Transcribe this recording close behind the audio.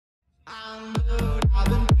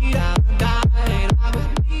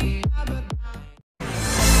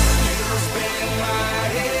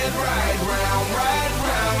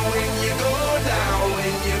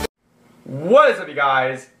you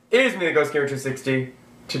guys? It is me, the Ghost Gamer 260.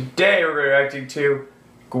 Today we're reacting to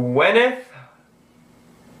Gwyneth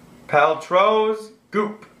Paltrow's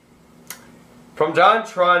Goop from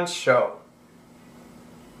JonTron's show.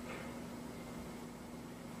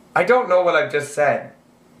 I don't know what I've just said,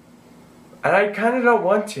 and I kind of don't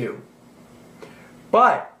want to,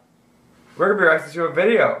 but we're going to be reacting to a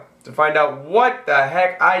video to find out what the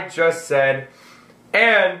heck I just said,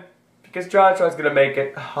 and because JonTron's going to make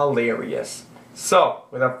it hilarious. So,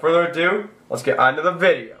 without further ado, let's get on to the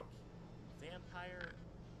video. Vampire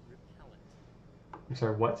repellent. I'm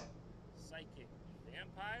sorry, what? Psychic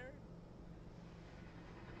vampire?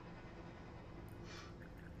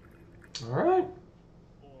 Alright.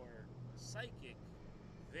 Or psychic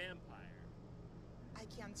vampire? I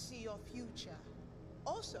can see your future.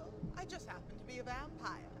 Also, I just happen to be a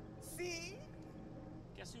vampire. See?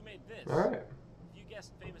 Guess who made this? Alright. If you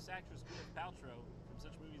guessed famous actress Gwyneth Paltrow from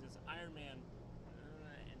such movies as Iron Man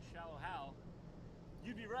and Shallow Hal,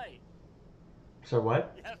 you'd be right. So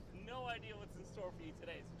what? You have no idea what's in store for you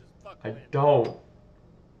today, so just buckle I in. don't.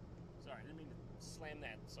 Sorry, I didn't mean to slam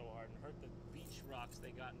that so hard and hurt the beach rocks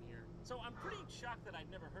they got in here. So I'm pretty shocked that I'd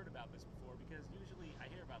never heard about this before, because usually I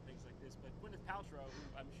hear about things like this, but Gwyneth Paltrow, who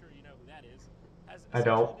I'm sure you know who that is, has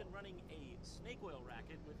essentially been running a snake oil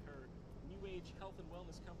racket with her new age health and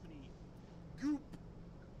wellness company, Goop.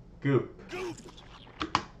 Goop. Goop!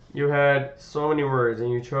 You had so many words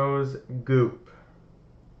and you chose Goop.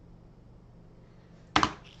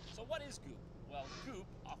 So what is Goop? Well, Goop,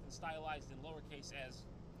 often stylized in lowercase as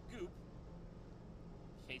Goop,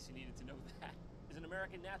 in case you needed to know that, is an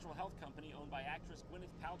American natural health company owned by actress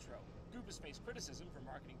Gwyneth Paltrow. Goop has faced criticism for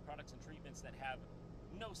marketing products and treatments that have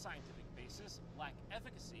no scientific basis, lack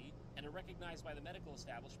efficacy, and are recognized by the medical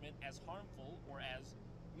establishment as harmful or as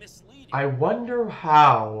misleading. I wonder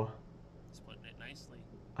how. It's putting it nicely.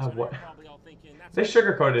 What? You're probably all thinking, that's They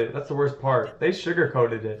sugarcoated it. That's the worst part. They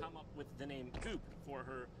sugarcoated it. Come up with the name Goop for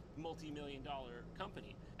her multi-million-dollar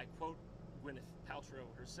company. I quote Gwyneth Paltrow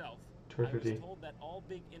herself. I was told that all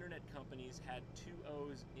big internet companies had 2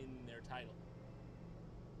 O's in their title.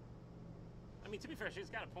 I mean, to be fair, she's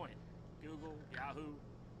got a point. Google, Yahoo,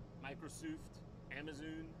 Microsoft,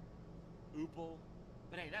 Amazon, Oopal.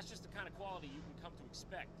 But hey, that's just the kind of quality you can come to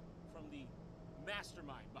expect from the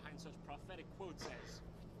mastermind behind such prophetic quotes as,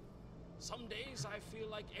 "Some days I feel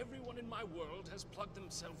like everyone in my world has plugged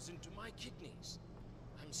themselves into my kidneys.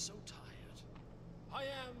 I'm so tired. I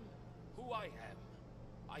am who I am.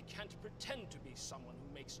 I can't pretend to be someone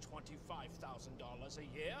who makes $25,000 a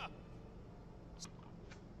year."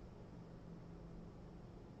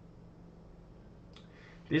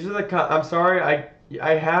 These are the I'm sorry,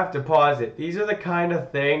 I have to pause it. These are the kind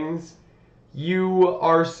of things you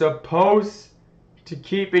are supposed to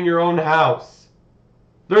keep in your own house.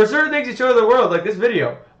 There are certain things you show to the world, like this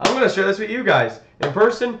video. I'm going to share this with you guys. In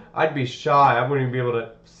person, I'd be shy. I wouldn't even be able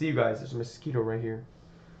to see you guys. There's a mosquito right here.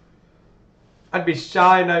 I'd be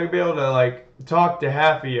shy and not be able to, like, talk to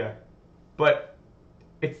half of you. But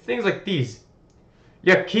it's things like these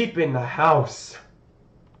you keep in the house.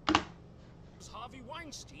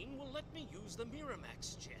 Weinstein will let me use the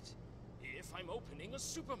Miramax jet if I'm opening a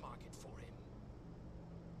supermarket for him.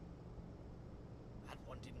 That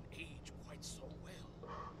one didn't age quite so well.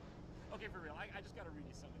 Okay, for real, I just gotta read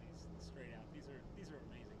you some of these straight out. These are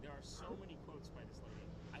amazing. There are so many quotes by this lady.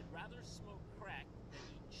 I'd rather smoke crack than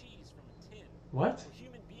eat cheese from a tin. What? We're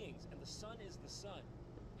human beings, and the sun is the sun.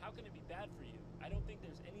 How can it be bad for you? I don't think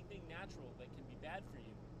there's anything natural that can be bad for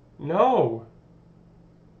you. No.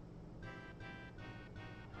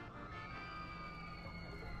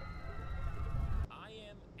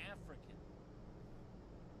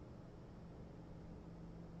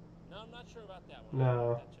 I'm not sure about that one.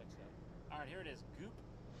 No. That checks out. Alright, here it is.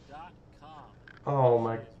 Goop.com. Oh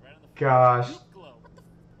my right gosh. Goop Glow.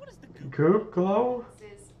 What is the Goop? Goop Glow?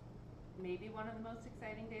 This is maybe one of the most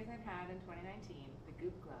exciting days I've had in 2019. The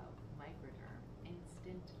Goop Glow Microderm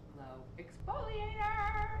Instant Glow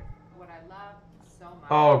Exfoliator. What I love so much.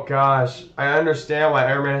 Oh gosh. I understand why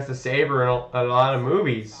Iron Man has to save her in a lot of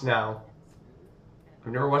movies now.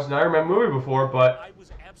 I've never watched an Iron Man movie before, but I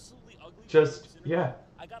was absolutely ugly. just, yeah.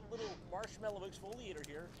 I got a little marshmallow exfoliator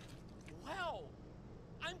here. Wow!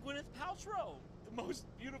 I'm Gwyneth Paltrow, the most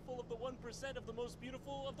beautiful of the 1% of the most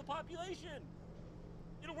beautiful of the population.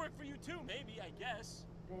 It'll work for you too, maybe, I guess.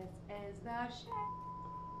 This is the shit.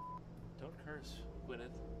 Don't curse,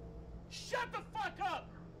 Gwyneth. Shut the fuck up!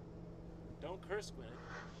 Don't curse, Gwyneth.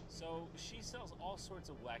 So, she sells all sorts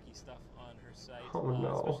of wacky stuff on her site. Oh,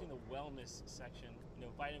 no. Especially in the wellness section.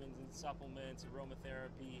 Vitamins and supplements,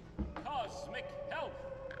 aromatherapy, cosmic health.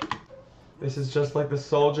 This is just like the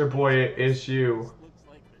Soldier Boy issue. Looks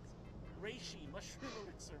like this. Reishi mushroom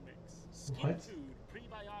elixir mix. Skin What? food,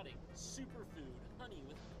 prebiotic, superfood, honey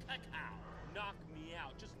with cacao. Knock me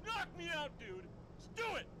out. Just knock me out, dude. Just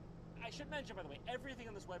do it. I should mention, by the way, everything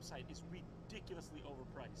on this website is ridiculously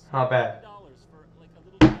overpriced. Not bad. $50 for like a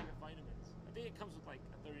little bag of vitamins. I think it comes with like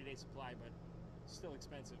a 30-day supply, but still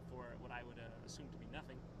expensive for what I would assume to be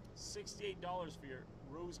nothing. $68 for your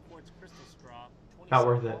rose quartz crystal straw. Not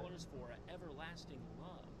worth it. $27 for everlasting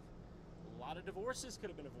love. A lot of divorces could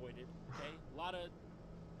have been avoided. Okay, a lot of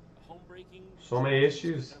home-breaking. So many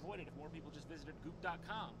issues. Could have been avoided if more people just visited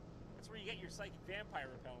Goop.com. That's where you get your psychic vampire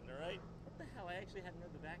repellent, all right? What the hell? I actually hadn't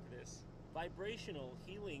read the back of this. Vibrational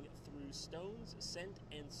healing through stones, scent,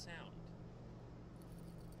 and sound.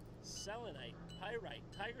 Selenite, pyrite,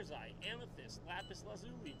 tiger's eye, amethyst, lapis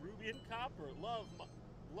lazuli, ruby and copper. Love.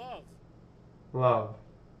 Love. Love.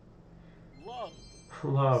 Love. See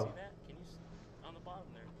that? Can you on the bottom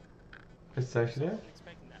there? It's actually there? I wasn't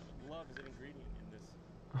expecting that, but love is an ingredient in this.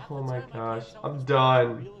 Oh my gosh. I'm Real, done.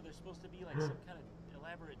 or they're supposed to be like some kind of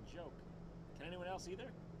elaborate joke. Can anyone else either?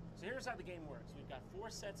 So here's how the game works. We've got 4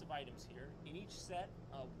 sets of items here. In each set,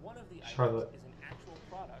 one of the Charlotte. items is an actual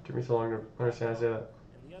product. Took me so long to understand how to say that.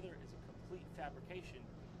 And the other is a complete fabrication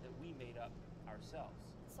that we made up ourselves.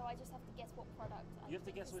 So I just have to guess what product You have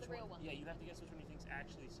to guess is which the real one. one. Yeah, you have to guess which one you think's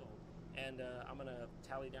actually sold. And I'm gonna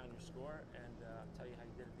tally down your score and tell you how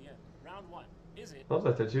you did at the end. Round 1. Is it Love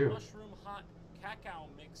that tattoo. mushroom hot cacao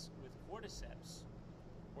mix with cordyceps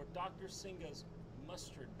or Dr. Singa's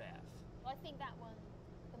mustard bath? I think that one,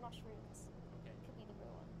 the mushrooms, Okay. could be the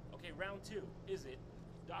real one. Okay, round 2. Is it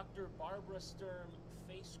Dr. Barbara Sturm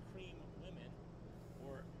face cream women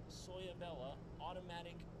or Soyabella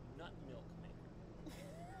automatic nut milk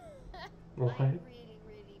maker? What? I really,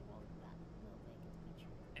 really want that milk maker to be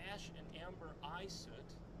true. Ash and amber eye soot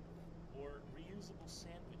or reusable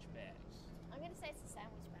sandwich bags? I'm gonna say it's the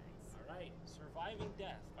sandwich bags. All right, Surviving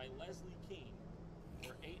Death by Leslie Keane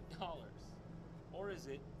for $8. Or is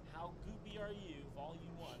it How Goopy Are You,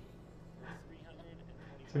 Volume 1 for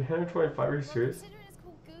 $325? 325, are you Well, serious? considering it's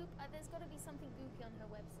called Goop, there's got to be something goopy on her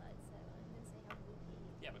website, so I'm gonna say how goopy.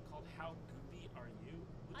 Yeah, but called How Goopy Are You?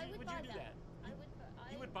 Would buy you do that? I would.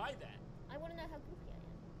 You would buy that? I want to know how goopy I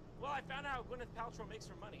am. Well, I found out Gwyneth Paltrow makes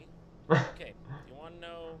her money. Okay, you want to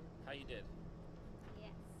know how you did?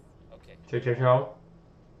 Yes. Okay. Tic-tac-toe?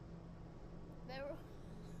 They're all...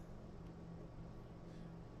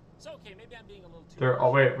 So, okay, maybe I'm being a little too... They're,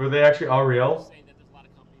 oh wait, were they actually all real? Saying that there's a lot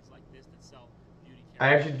of companies like this that sell beauty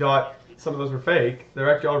I actually thought some of those were fake.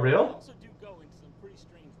 They're actually all They real? also do go into some pretty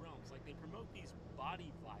strange realms. Like, they promote these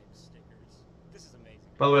body vibe stickers. This is amazing.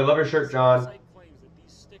 By the way, love your shirt, John. The site claims that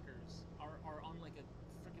these stickers are on like a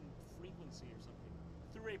freaking frequency or something.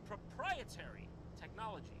 Through a proprietary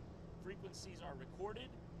technology, frequencies are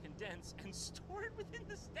recorded, condensed, and stored within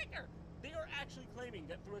the sticker. They are actually claiming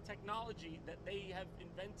that through a technology that they have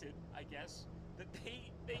invented, I guess, that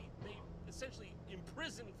they essentially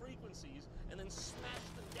imprison frequencies and then smash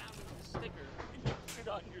them down into the sticker and you put it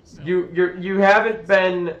on yourself. You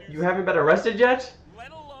haven't been arrested yet?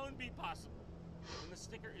 Let alone be possible. When the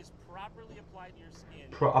sticker is properly applied to your skin,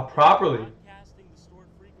 Properly. broadcasting the stored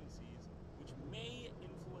frequencies, which may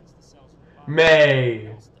influence the cells from the body. May.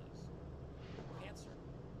 What else does? Cancer.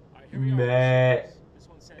 All right, here we are. May. This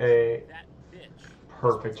one says A. that bitch.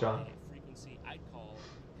 Perfect, This one's John. on a frequency I'd call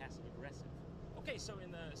passive aggressive. Okay, so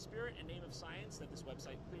in the spirit and name of science that this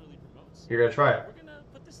website clearly promotes, You're gonna try it. we're gonna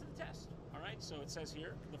put this to the test. All right, so it says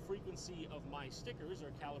here the frequency of my stickers are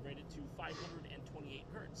calibrated to 528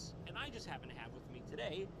 hertz, and I just happen to have with me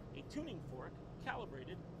today a tuning fork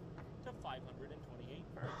calibrated to 528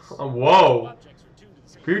 hertz. Oh, whoa. Objects are tuned to the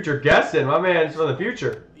same Future guessing. My man's from the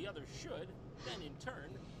future. The other should then in turn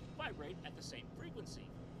vibrate at the same frequency,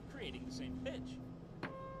 creating the same pitch.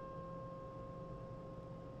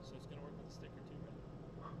 So it's gonna work with the sticker too,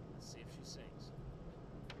 right? Let's see if she sings.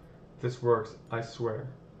 This works, I swear.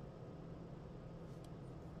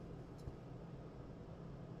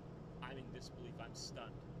 I'm in disbelief. I'm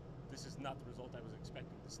stunned. This is not the result I was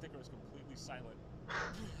expecting. The sticker is completely silent.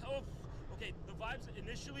 Oh, okay. The vibes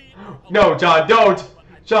initially. No, John, don't!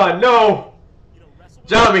 John, no! You know, wrestle with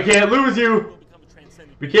John, we it, can't lose will you! become a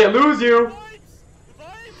transcendent We can't lose The you! vibes! The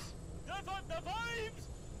vibes! The vibes!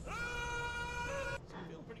 Ah! So I'm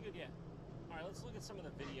feeling pretty good, yeah. Alright, let's look at some of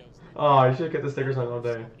the videos. Oh, you should get the stickers on all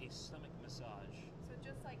day. A stomach massage. So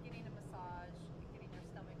just like getting a massage and getting your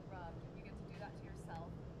stomach rubbed, you get to do that to yourself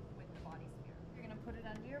with the body sphere. You're gonna put it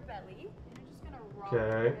under your belly, and you're just gonna rub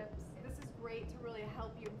Okay. your hips. This is great to really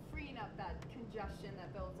help you freeing up that congestion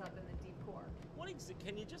that builds up in the deep core.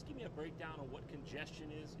 Can you just give me a breakdown of what congestion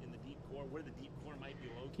is in the deep core, where the deep core might be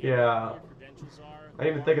located, Yeah. what your credentials are? I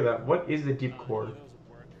didn't even think of that. What is the deep core? Any of those would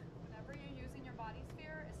work. Whenever you're using your body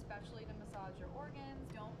sphere, especially to massage your organs,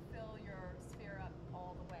 don't fill your sphere up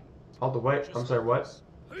all the way. All the way? I'm sorry, what?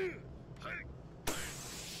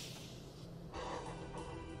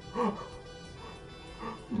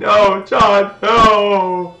 No, John,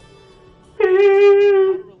 no! How to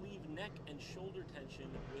relieve neck and shoulder tension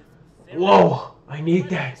with therapy. Whoa, I need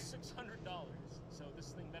that. $600. So this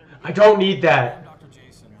thing better be I don't need I'm that. Dr.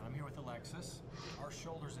 Jason, and I'm here with Alexis. Our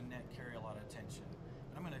shoulders and neck carry a lot of tension.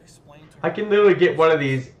 And I'm going to explain to her... I can literally get one of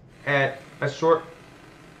these at a short...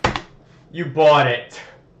 You bought it.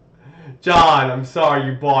 John, I'm sorry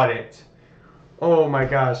you bought it. Oh my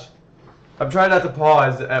gosh. I'm trying not to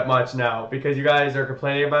pause at much now because you guys are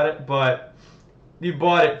complaining about it, but you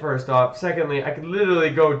bought it first off. Secondly, I could literally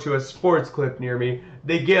go to a sports clip near me.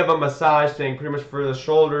 They give a massage thing pretty much for the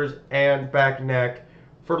shoulders and back neck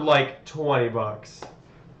for like 20 bucks.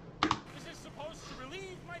 Is this supposed to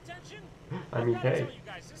relieve my tension? I mean, I've gotta hey. tell you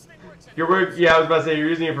guys, this thing works at Yeah, I was about to say you're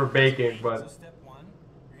using it for baking, So but step one,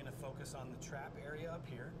 you're going to focus on the trap area up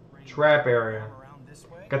here. Bring trap your area. arm around this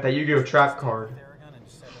way. Got that Yu-Gi-Oh! Trap card. Theragun and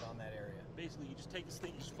set it on that area. Basically, you just take this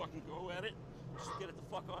thing, you just fucking go at it, just get it the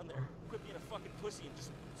fuck on there. Quit being a fucking pussy and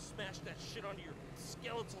just smash that shit onto your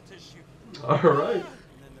skeletal tissue. Alright.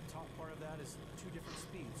 And then the top part of that is two different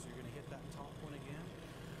speeds. So you're going to hit that top one again.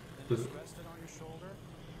 Then Is just it- rest it on your shoulder.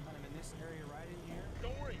 Kind of in this area right in here.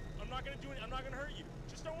 Don't worry, I'm not gonna do it, I'm not gonna hurt you.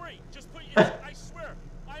 Just don't worry, just put I swear,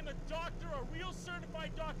 I'm a doctor, a real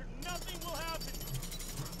certified doctor. Nothing will happen.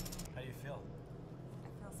 How do you feel? I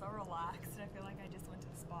feel so relaxed. I feel like I just went to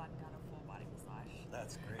the spa and got a full body massage.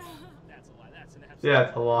 That's great. That's a lie, that's an absolute Yeah,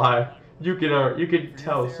 it's a lie. You can For your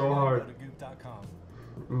tell so theragun, hard. Go to goop.com.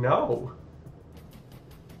 No.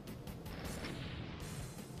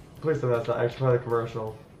 Please tell me that's not actually part of the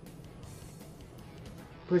commercial.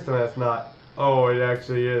 Please tell me that's not. Oh, it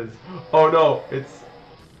actually is. Oh no, it's...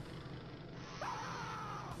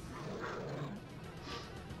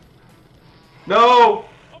 No!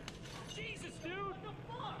 Oh, Jesus, dude!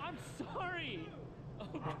 I'm sorry! Oh,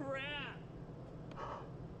 crap!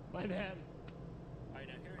 My bad. Alright,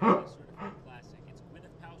 now here is a certified classic. It's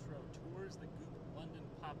Gwyneth Paltrow tours the Goop London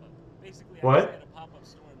pop-up. Basically, I was What? at a pop-up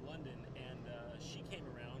store in London, and she came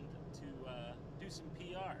around to do some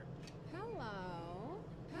PR. Hello.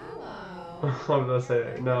 Hello. I was gonna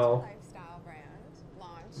say, no. Lifestyle brand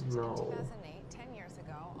launched No. in 2008, 10 years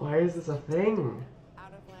ago. Why is this a thing?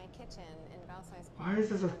 Out of my kitchen in Belsize Why Park. is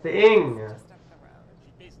this a thing? Just up the road.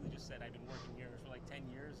 She basically just said, I've been working here for like 10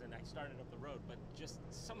 years, and I started up the road, but just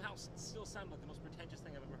somehow still sounded like the most pretentious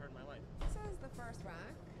thing I've ever heard in my life. This is the first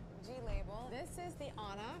rack. G label. This is the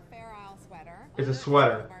Anna Fair Isle sweater. It's a Anna is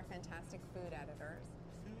sweater. one of our fantastic food editors.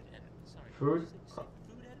 Food editor? Sorry. Food? Did you say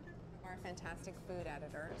food editor? Our fantastic food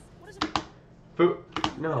editors. What is it? Food?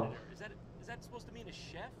 No. Editor? Is that supposed to mean a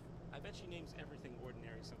chef? I bet she names everything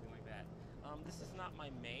ordinary, something like that. This is not my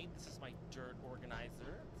maid. This is my dirt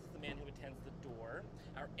organizer. This is the man who attends the door,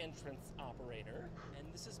 our entrance operator, and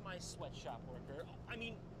this is my sweatshop worker. I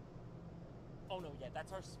mean, oh no, yeah,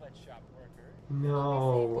 that's our sweatshop worker. Obviously,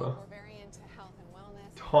 No. we're very into health and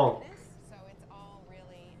wellness. Tonk. and fitness, so it's all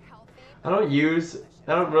really healthy. I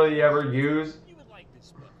don't really ever use... You would like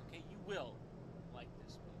this book, okay? You will like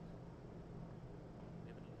this book.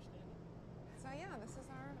 You have an understanding? So yeah, this is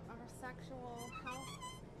our sexual health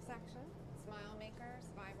section. Smile makers,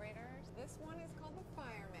 vibrators. This one is called the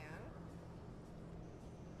Fireman.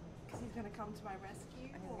 Because he's gonna come to my rescue.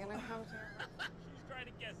 And he's gonna come to She's trying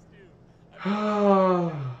to guess too. Oh,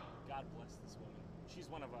 God bless this woman. She's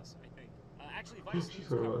one of us, I think. Actually, Vice She's News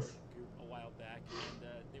one of covered us. Goop a while back, and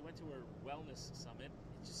they went to her wellness summit.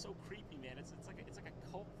 It's just so creepy, man. It's like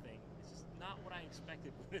a cult thing. It's just not what I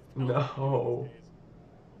expected. With No. these days.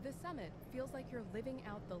 The summit feels like you're living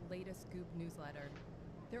out the latest Goop newsletter.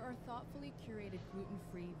 There are thoughtfully curated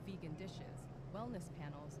gluten-free vegan dishes, wellness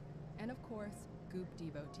panels, and of course, Goop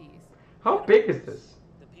devotees. how big is this?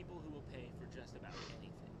 The people who will pay for just about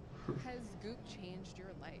anything. Has Goop changed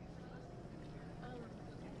your life?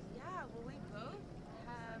 Yeah, well, we both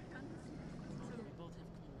have We both have.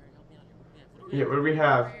 Come on, Mary, help me out here. Yeah, what do we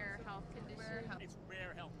have? rare health conditions. It's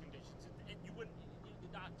rare health conditions, and you wouldn't.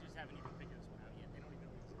 The doctors haven't even figured this one out yet. They don't even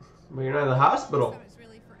know it exists. Well, you're not in the hospital. So it's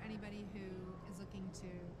really for anybody who is looking to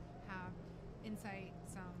have insight,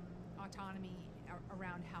 some autonomy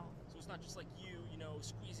around health. So it's not just like you know,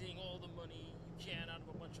 squeezing all the money you can out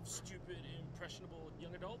of a bunch of stupid, impressionable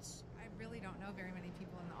young adults. I really don't know very many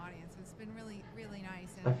people in the audience. It's been really, really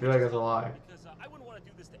nice, medicine. I feel like it's a lie. Because I wouldn't want to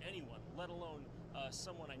do this to anyone, let alone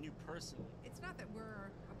someone I knew personally. It's not that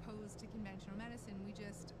we're opposed to conventional medicine. We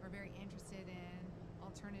just are very interested in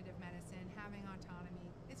alternative medicine, having autonomy.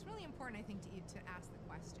 It's really important, I think, to ask the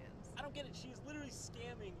questions. I don't get it. She's literally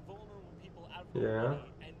scamming vulnerable people out of their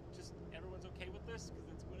money, and just everyone's okay with this because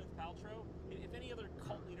it's Gwyneth Paltrow. If any other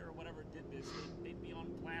cult leader or whatever did this, they'd be on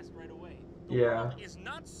blast right away. The world is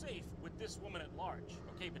not safe with this woman at large,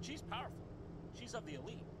 okay? But she's powerful. She's of the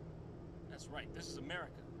elite. That's right. This is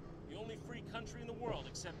America, the only free country in the world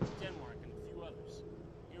except Denmark and a few others.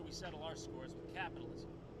 Here we settle our scores with capitalism.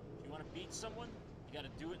 If you want to beat someone, you got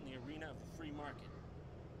to do it in the arena of the free market.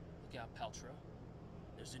 Look out, Paltrow.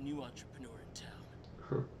 There's a new entrepreneur in town.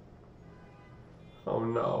 Oh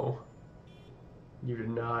no. You did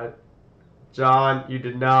not. John, you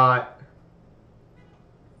did not.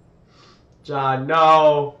 John,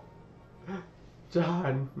 no.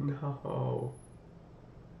 John, no.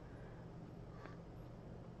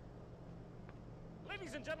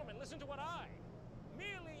 Ladies and gentlemen, listen to what I,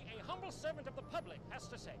 merely a humble servant of the public, has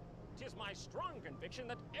to say. 'Tis my strong conviction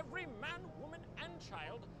that every man, woman, and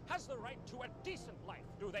child has the right to a decent life,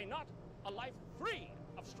 do they not? A life free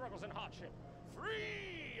of struggles and hardship,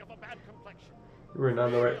 free of a bad complexion. You were not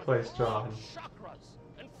in the right place, John. Chakras,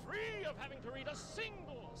 and free of having to read a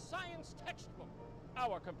single science textbook.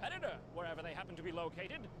 Our competitor, wherever they happen to be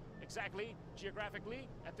located, exactly geographically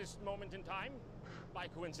at this moment in time, by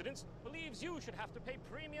coincidence, believes you should have to pay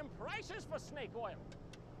premium prices for snake oil.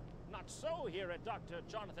 Not so here at Dr.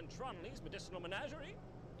 Jonathan Tronley's Medicinal Menagerie.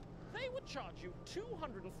 They would charge you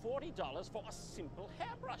 $240 for a simple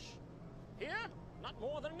hairbrush. Here, not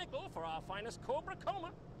more than a nickel for our finest Cobra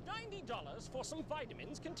Coma. $90 for some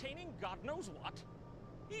vitamins containing God knows what.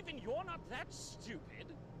 Even you're not that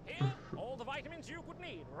stupid. Here, all the vitamins you could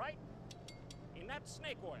need, right? In that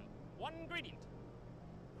snake oil. One ingredient.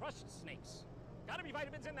 Crushed snakes. Gotta be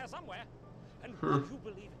vitamins in there somewhere. And would you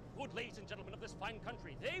believe it? Good ladies and gentlemen of this fine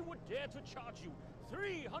country, they would dare to charge you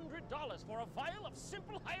 $300 for a vial of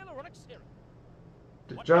simple hyaluronic serum.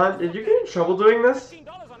 John, did you get in trouble doing this?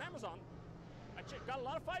 $15 on Amazon. I got a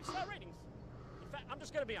lot of 5-star ratings. In fact, I'm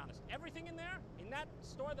just gonna be honest. Everything in there, in that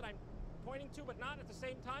store that I'm pointing to, but not at the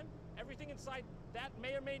same time, everything inside that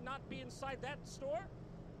may or may not be inside that store.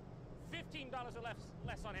 $15 or less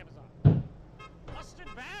on Amazon.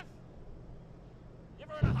 Mustard bath? You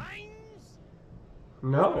ever heard of Heinz?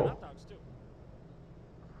 No. Hot dogs too.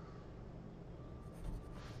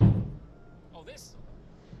 Oh, this?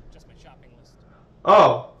 Just my shopping list.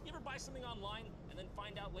 Oh. You ever buy something online and then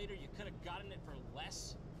find out later you could have gotten it for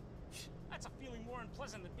less? That's a feeling more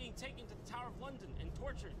unpleasant than being taken to the Tower of London and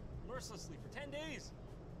tortured mercilessly for 10 days.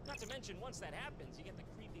 Not to mention, once that happens, you get the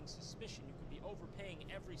creeping suspicion you could be overpaying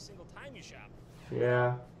every single time you shop.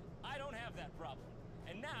 Yeah. I don't have that problem.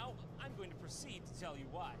 And now, I'm going to proceed to tell you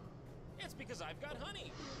why. It's because I've got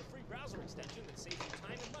Honey, the free browser extension that saves you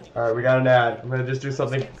time and money. Alright, we got an ad. I'm gonna just do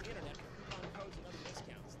something.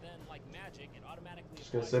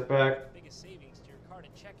 Just gonna sit back. Biggest savings to your card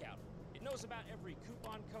at checkout. It knows about every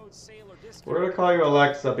coupon code, sale, or discount. We're gonna call you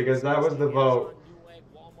Alexa because that was the vote.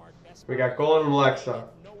 We got Golden and Alexa.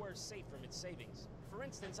 Nowhere safe from its savings. For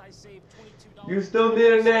instance, I saved $22. You still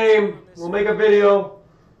need a name. We'll make a video.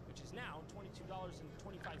 Which is now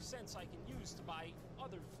 $22.25 I can use to buy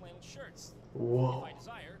other flannel shirts. Whoa. If I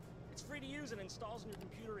desire, it's free to use and installs on your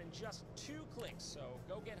computer in just 2 clicks. So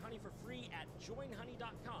go get Honey for free at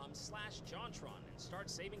joinhoney.com/JonTron and start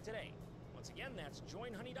saving today. Once again, that's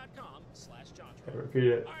joinhoney.com/JonTron. Repeat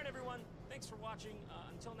it. All right, everyone. Thanks for watching.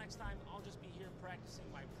 Until next time, I'll just be here practicing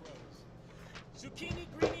my prose. Zucchini,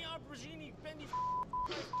 greeny, aubergine, bendy.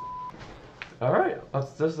 All right,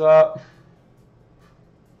 let's just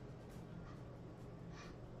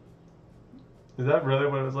Is that really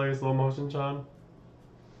what it was like in slow motion, John?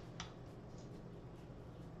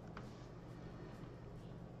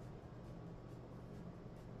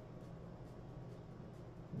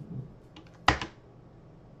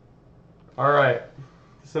 All right.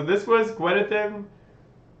 So this was Gwyneth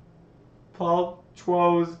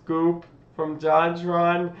Paltrow's Goop from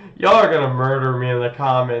JonTron. Y'all are gonna murder me in the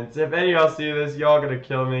comments. If any of y'all see this, y'all gonna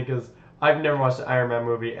kill me because I've never watched the Iron Man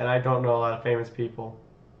movie and I don't know a lot of famous people.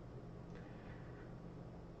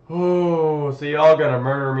 Oh, so y'all gonna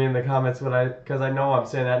murder me in the comments because I know I'm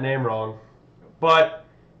saying that name wrong. But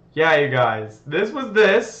yeah, you guys, this was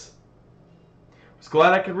this. Was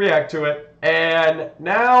glad I could react to it. And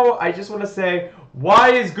now I just want to say, why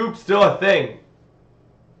is Goop still a thing?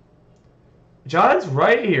 John's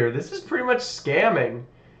right here. This is pretty much scamming.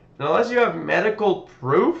 And unless you have medical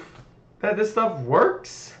proof that this stuff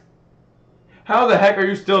works, how the heck are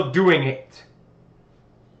you still doing it?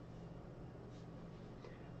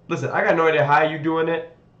 listen, I got no idea how you doing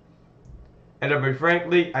it. And to be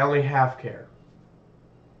frankly, I only half care.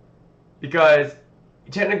 Because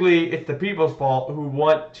technically, it's the people's fault who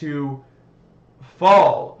want to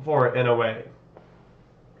fall for it in a way.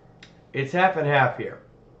 It's half and half here.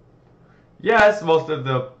 Yes, most of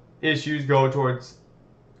the issues go towards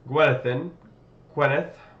Gwyneth,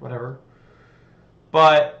 whatever.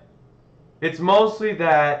 But it's mostly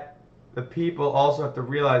that the people also have to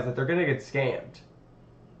realize that they're going to get scammed.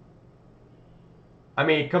 I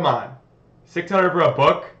mean, come on. $600 for a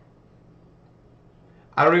book?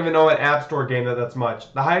 I don't even know an App Store game that's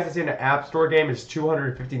much. The highest I've seen an App Store game is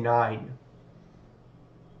 $259.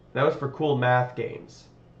 That was for cool math games.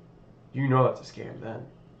 You know it's a scam then.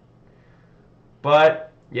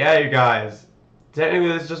 But, yeah, you guys. Technically,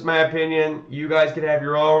 this is just my opinion. You guys can have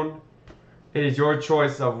your own. It is your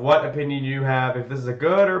choice of what opinion you have, if this is a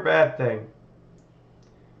good or bad thing.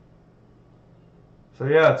 So,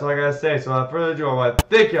 yeah, that's all I gotta say. So, without further ado, I want to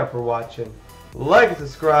thank y'all for watching. Like and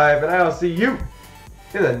subscribe, and I will see you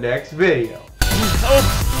in the next video.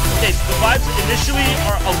 Okay, the vibes initially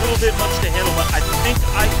are a little bit much to handle, but I think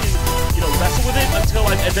I can, you know, wrestle with it until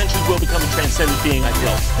I eventually will become a transcendent being, I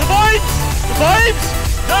feel. The vibes! The vibes!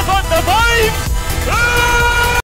 The vibes! Ah!